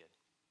in my head.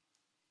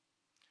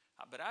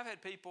 But I've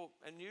had people,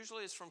 and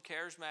usually it's from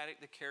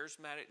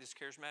this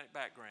charismatic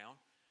background,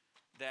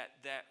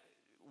 that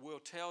will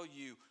tell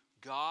you,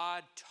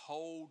 God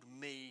told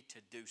me to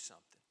do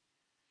something.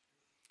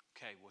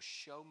 Okay, well,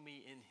 show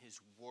me in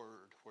His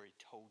Word where He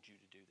told you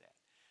to do that.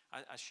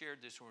 I shared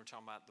this when we were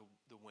talking about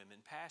the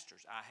women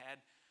pastors. I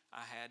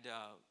had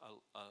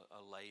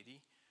a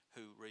lady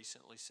who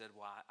recently said,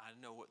 well, I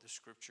know what the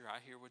Scripture, I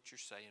hear what you're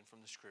saying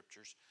from the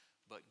Scriptures,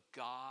 but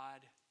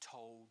God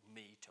told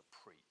me to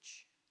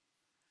preach.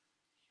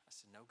 I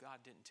said, no,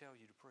 God didn't tell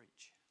you to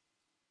preach.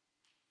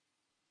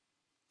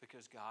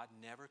 Because God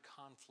never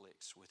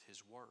conflicts with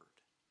His Word.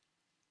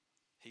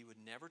 He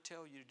would never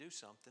tell you to do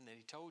something that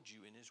He told you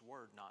in His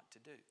Word not to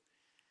do.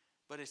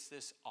 But it's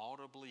this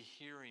audibly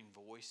hearing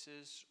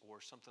voices or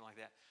something like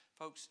that.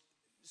 Folks,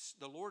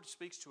 the Lord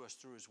speaks to us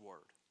through His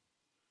Word.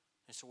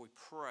 And so we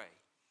pray.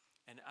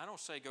 And I don't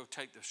say go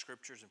take the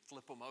Scriptures and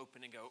flip them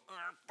open and go,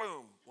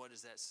 boom, what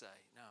does that say?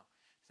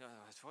 No.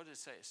 What does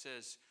it say? It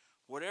says,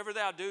 whatever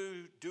thou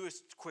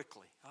doest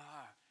quickly.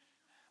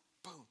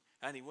 Boom.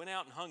 And he went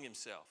out and hung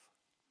himself.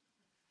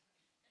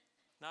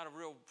 Not a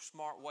real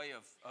smart way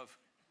of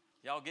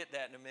y'all get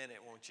that in a minute,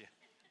 won't you?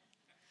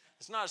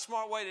 It's not a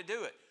smart way to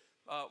do it.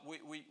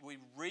 We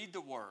read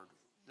the Word.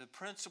 The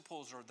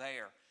principles are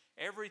there.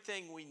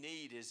 Everything we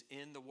need is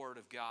in the Word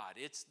of God.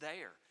 It's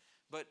there.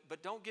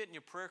 But don't get in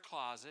your prayer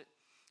closet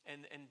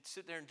and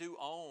sit there and do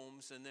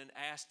ohms and then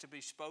ask to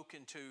be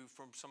spoken to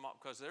from some,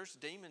 because there's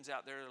demons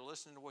out there that are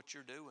listening to what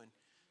you're doing.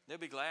 They'll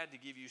be glad to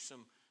give you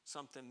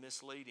something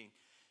misleading.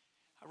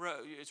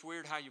 It's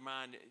weird how your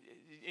mind,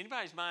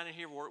 anybody's mind in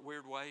here work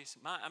weird ways?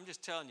 I'm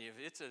just telling you,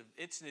 it's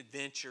an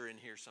adventure in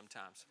here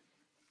sometimes.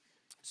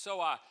 So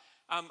I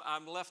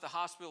left the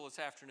hospital this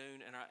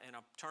afternoon, and I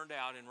turned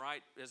out, and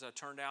right as I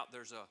turned out,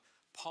 there's a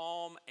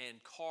palm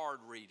and card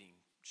reading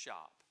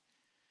shop.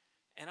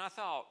 And I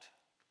thought,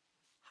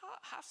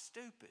 how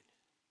stupid.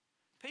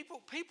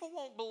 People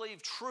won't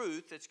believe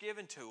truth that's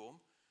given to them,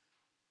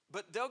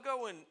 but they'll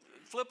go and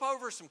flip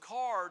over some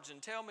cards and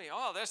tell me,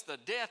 oh, that's the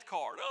death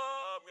card.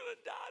 Oh, I'm going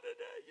to die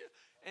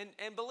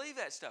today. And believe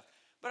that stuff.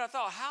 But I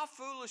thought, how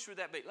foolish would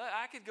that be?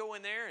 I could go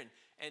in there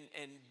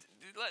and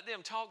let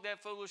them talk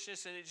that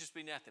foolishness and it'd just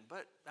be nothing.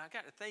 But I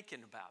got to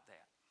thinking about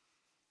that.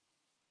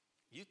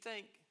 You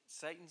think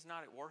Satan's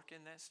not at work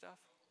in that stuff?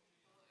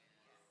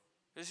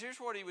 Because here's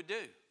what he would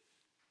do.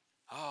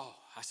 Oh,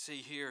 I see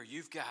here,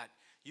 you've got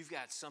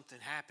something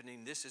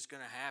happening. This is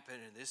going to happen,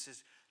 and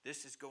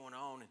this is going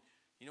on. And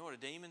you know what a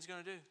demon's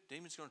going to do? A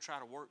demon's going to try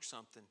to work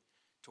something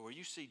to where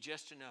you see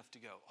just enough to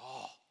go,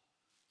 oh,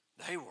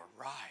 they were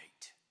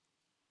right.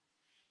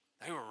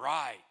 They were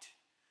right.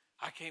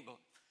 I can't believe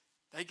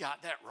they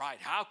got that right.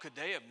 How could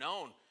they have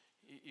known?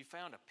 You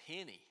found a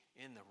penny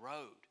in the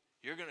road.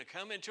 You're going to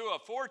come into a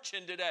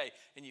fortune today,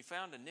 and you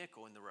found a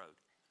nickel in the road.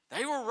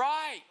 They were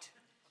right.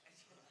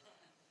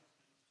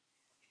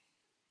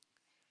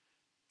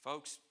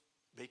 Folks,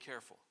 be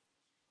careful.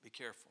 Be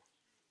careful.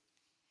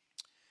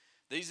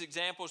 These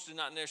examples do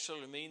not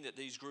necessarily mean that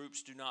these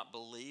groups do not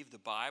believe the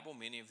Bible.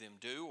 Many of them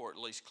do, or at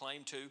least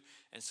claim to.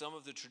 And some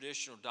of the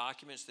traditional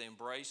documents they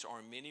embrace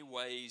are in many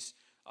ways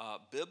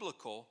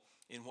biblical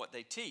in what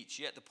they teach.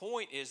 Yet the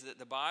point is that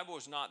the Bible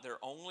is not their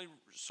only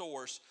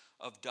source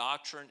of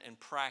doctrine and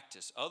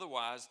practice.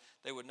 Otherwise,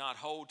 they would not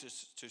hold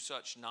to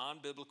such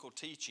non-biblical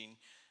teaching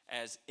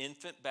as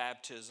infant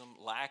baptism,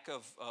 lack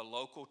of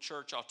local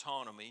church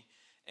autonomy,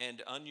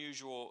 and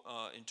unusual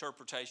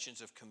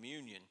interpretations of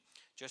communion,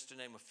 just to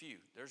name a few.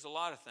 There's a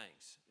lot of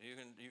things. You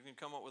can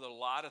come up with a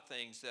lot of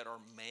things that are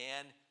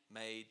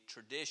man-made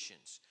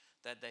traditions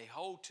that they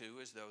hold to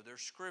as though they're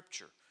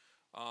Scripture.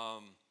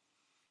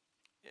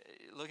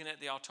 Looking at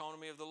the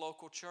autonomy of the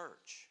local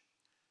church.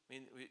 I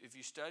mean, if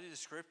you study the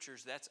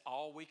Scriptures, that's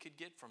all we could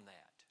get from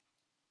that.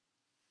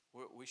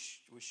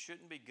 We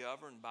shouldn't be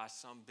governed by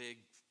some big,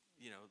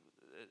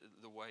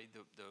 the way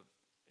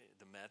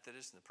the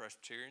Methodists and the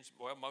Presbyterians,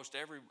 well, most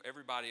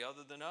everybody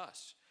other than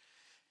us.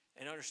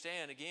 And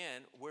understand,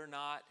 again, we're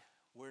not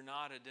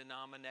a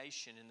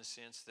denomination in the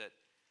sense that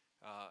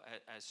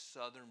as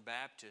Southern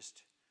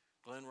Baptist,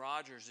 Glenn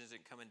Rogers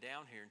isn't coming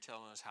down here and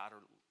telling us how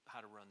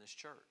to run this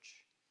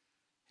church.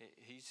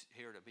 He's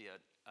here to be a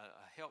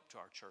help to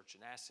our church,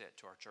 an asset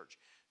to our church,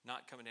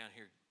 not coming down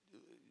here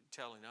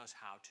telling us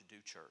how to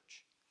do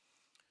church.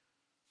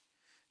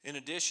 In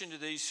addition to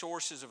these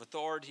sources of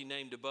authority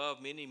named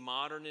above, many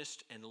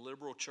modernist and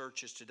liberal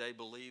churches today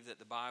believe that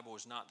the Bible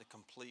is not the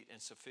complete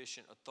and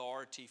sufficient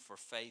authority for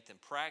faith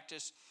and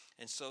practice,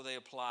 and so they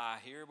apply,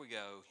 here we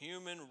go,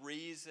 human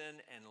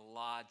reason and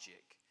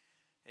logic.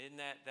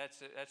 Isn't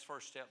that's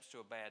first steps to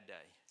a bad day.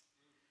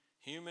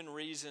 Human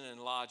reason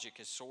and logic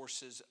as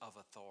sources of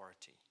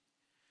authority.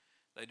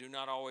 They do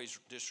not always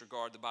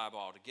disregard the Bible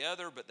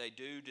altogether, but they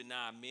do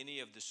deny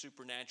many of the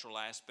supernatural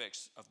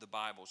aspects of the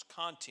Bible's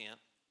content,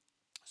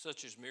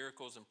 such as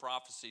miracles and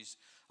prophecies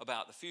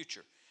about the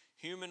future.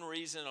 Human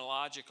reason and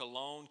logic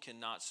alone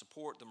cannot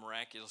support the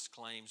miraculous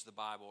claims the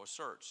Bible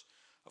asserts.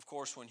 Of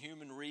course, when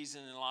human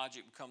reason and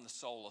logic become the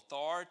sole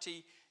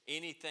authority,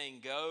 anything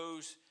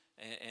goes,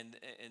 and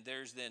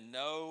there's then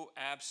no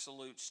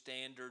absolute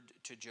standard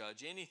to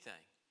judge anything.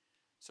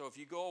 So if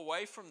you go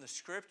away from the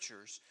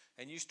Scriptures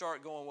and you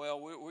start going,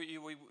 well,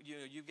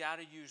 you've got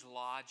to use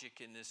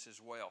logic in this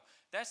as well.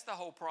 That's the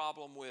whole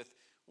problem with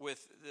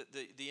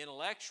the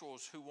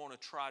intellectuals who want to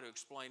try to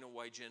explain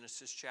away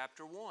Genesis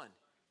chapter 1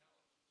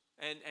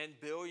 and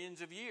billions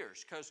of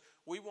years, because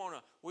we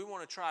want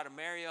to try to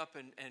marry up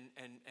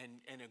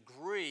and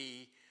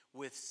agree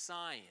with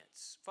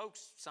science.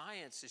 Folks,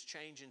 science is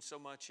changing so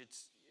much.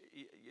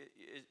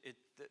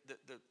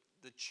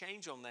 The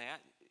change on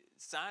that,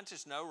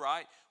 scientists know,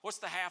 right? What's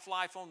the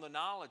half-life on the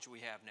knowledge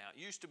we have now?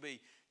 It used to be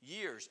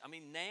years. I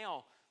mean,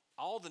 now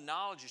all the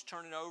knowledge is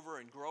turning over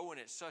and growing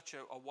at such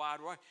a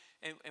wide range.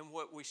 And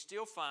what we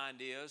still find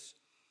is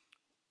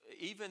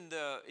even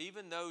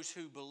those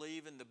who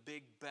believe in the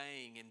Big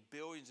Bang and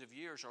billions of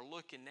years are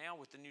looking now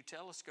with the new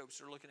telescopes,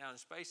 they're looking out in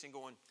space and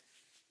going,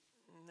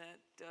 that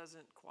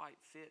doesn't quite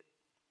fit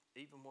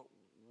even what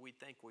we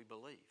think we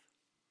believe.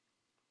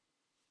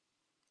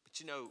 But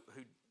you know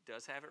who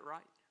does have it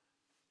right?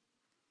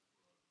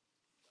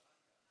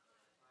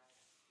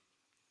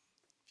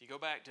 If you go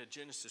back to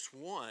Genesis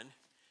 1,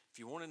 if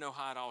you want to know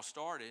how it all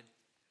started,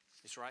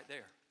 it's right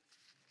there.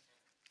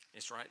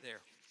 It's right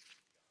there.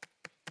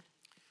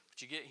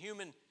 But you get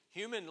human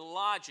human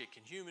logic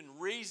and human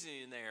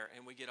reasoning in there,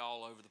 and we get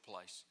all over the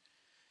place.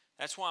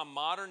 That's why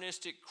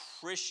modernistic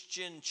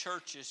Christian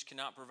churches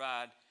cannot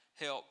provide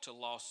help to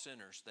lost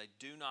sinners. They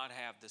do not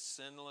have the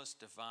sinless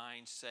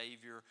divine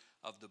Savior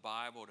of the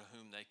Bible to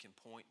whom they can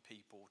point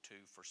people to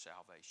for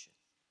salvation.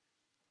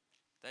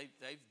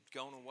 They've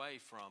gone away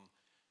from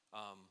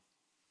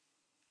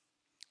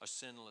a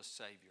sinless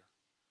Savior,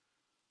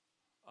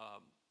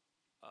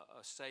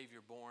 a Savior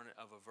born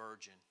of a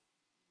virgin.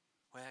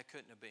 Well, that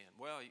couldn't have been.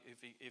 Well,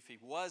 if he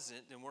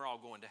wasn't, then we're all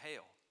going to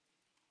hell.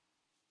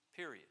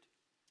 Period.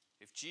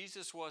 If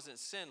Jesus wasn't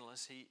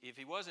sinless, if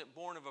he wasn't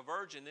born of a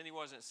virgin, then he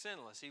wasn't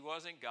sinless. He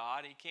wasn't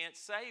God. He can't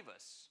save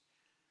us.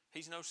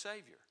 He's no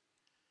Savior.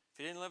 If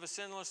he didn't live a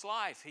sinless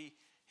life,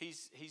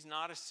 he's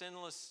not a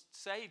sinless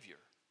Savior.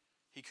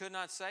 He could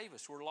not save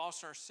us. We're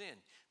lost in our sin.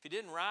 If he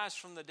didn't rise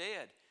from the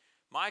dead,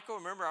 Michael,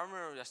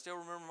 I still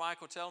remember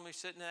Michael telling me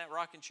sitting in that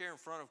rocking chair in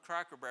front of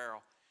Cracker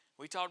Barrel.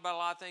 We talked about a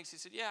lot of things. He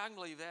said, yeah, I can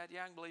believe that.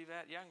 Yeah, I can believe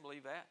that. Yeah, I can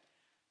believe that.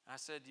 I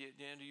said, do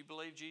you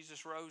believe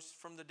Jesus rose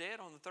from the dead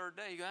on the third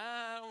day? He goes,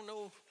 I don't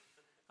know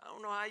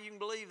how you can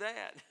believe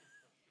that.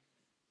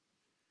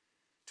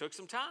 Took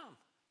some time.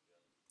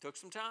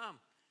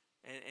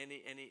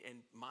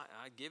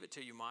 I give it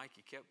to you, Mike.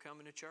 He kept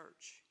coming to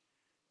church,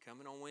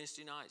 coming on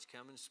Wednesday nights,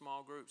 coming to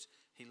small groups.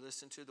 He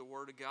listened to the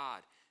Word of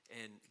God,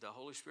 and the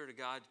Holy Spirit of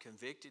God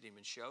convicted him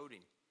and showed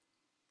him,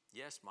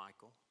 yes,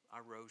 Michael, I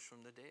rose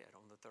from the dead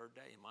on the third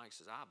day. And Mike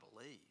says, I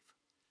believe.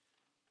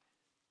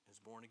 He was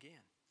born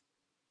again.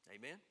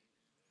 Amen?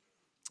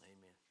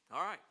 Amen.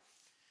 All right.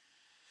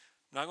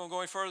 I'm not going to go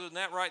any further than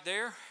that right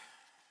there.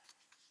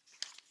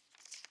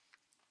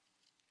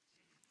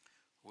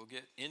 We'll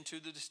get into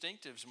the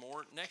distinctives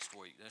more next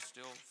week. That's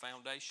still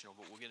foundational,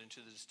 but we'll get into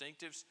the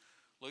distinctives.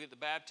 Look at the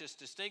Baptist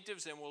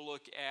distinctives, and we'll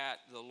look at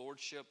the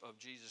lordship of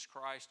Jesus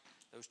Christ.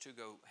 Those two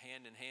go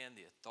hand in hand.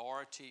 The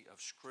authority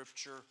of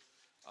Scripture.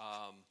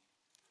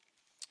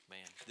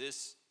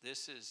 This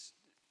is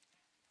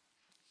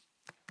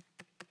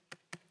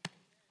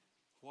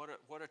what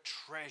a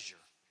treasure.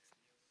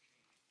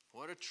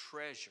 What a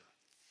treasure.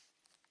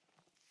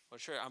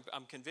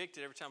 I'm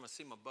convicted every time I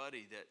see my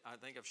buddy that I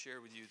think I've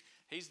shared with you.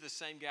 He's the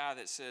same guy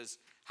that says,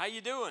 "How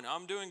you doing?"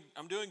 I'm doing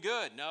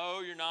good.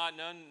 No, you're not.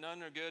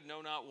 None are good.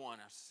 No, not one.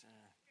 I said,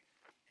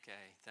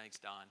 okay, thanks,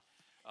 Don.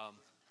 I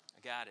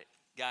got it,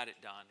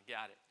 Don.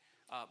 Got it.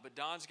 But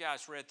Don's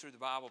guy's read through the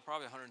Bible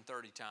probably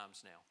 130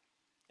 times now.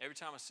 Every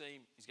time I see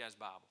him, he's got his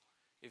Bible.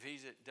 If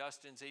he's at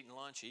Dustin's eating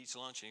lunch, he eats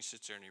lunch and he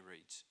sits there and he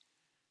reads.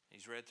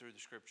 He's read through the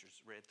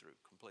Scriptures, read through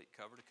complete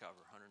cover to cover,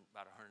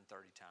 about 130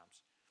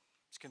 times.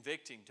 It's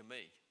convicting to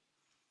me.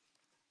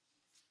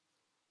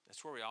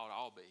 That's where we ought to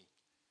all be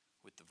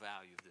with the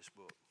value of this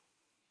book.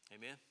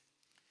 Amen?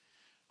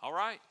 All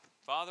right.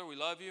 Father, we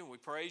love you. We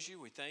praise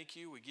you. We thank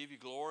you. We give you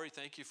glory.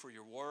 Thank you for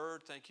your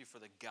word. Thank you for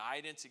the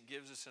guidance it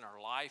gives us in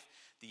our life,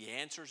 the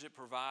answers it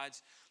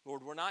provides.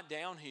 Lord, we're not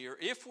down here.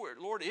 If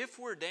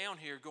we're down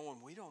here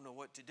going, we don't know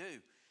what to do,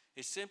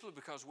 it's simply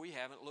because we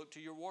haven't looked to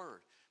your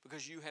word,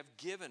 because you have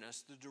given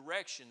us the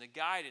direction, the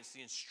guidance,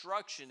 the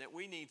instruction that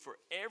we need for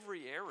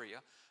every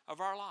area of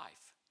our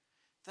life.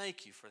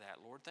 Thank you for that,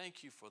 Lord.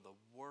 Thank you for the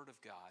Word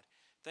of God.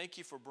 Thank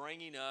you for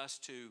bringing us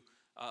to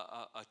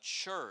a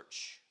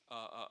church,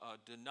 a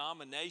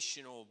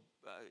denominational,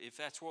 if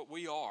that's what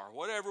we are,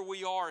 whatever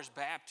we are as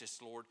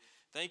Baptists, Lord.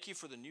 Thank you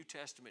for the New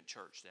Testament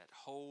church that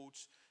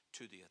holds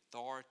to the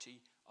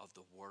authority of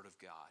the Word of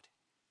God.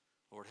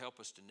 Lord, help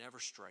us to never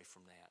stray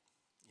from that.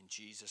 In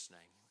Jesus' name,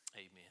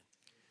 amen.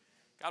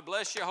 God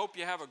bless you. I hope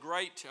you have a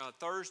great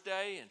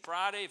Thursday and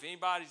Friday. If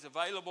anybody's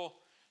available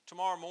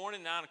tomorrow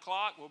morning, 9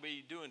 o'clock, we'll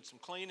be doing some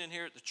cleaning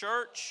here at the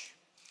church.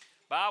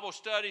 Bible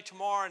study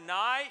tomorrow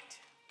night.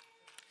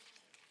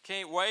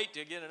 Can't wait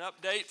to get an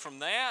update from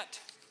that.